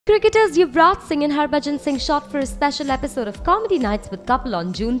Cricketers Yuvraj Singh and Harbhajan Singh shot for a special episode of Comedy Nights with Kapil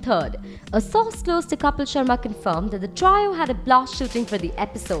on June 3rd. A source close to Kapil Sharma confirmed that the trio had a blast shooting for the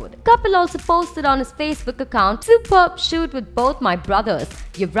episode. Kapil also posted on his Facebook account, "Superb shoot with both my brothers,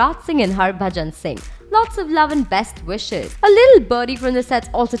 Yuvraj Singh and Harbhajan Singh. Lots of love and best wishes." A little birdie from the sets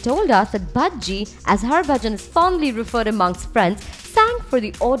also told us that Bhajji, as Harbhajan is fondly referred amongst friends, sang for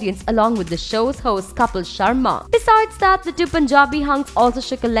the audience along with the show's host Kapil Sharma. Besides that, the two Punjabi hunks also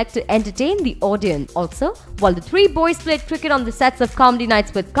shook a leg to entertain the audience. Also, while the three boys played cricket on the sets of Comedy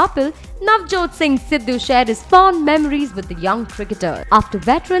Nights with Kapil, Navjot Singh Sidhu shared his fond memories with the young cricketer. After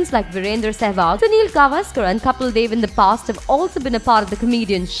veterans like Virendra Sehwag, Sunil Gavaskar and Kapil Dev in the past have also been a part of the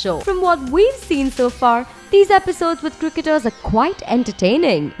comedian's show. From what we've seen so far, these episodes with cricketers are quite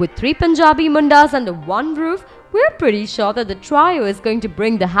entertaining. With three Punjabi mundas under one roof, we're pretty sure that the trio is going to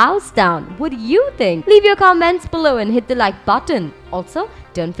bring the house down. What do you think? Leave your comments below and hit the like button. Also,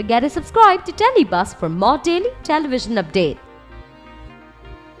 don't forget to subscribe to Telebuzz for more daily television updates.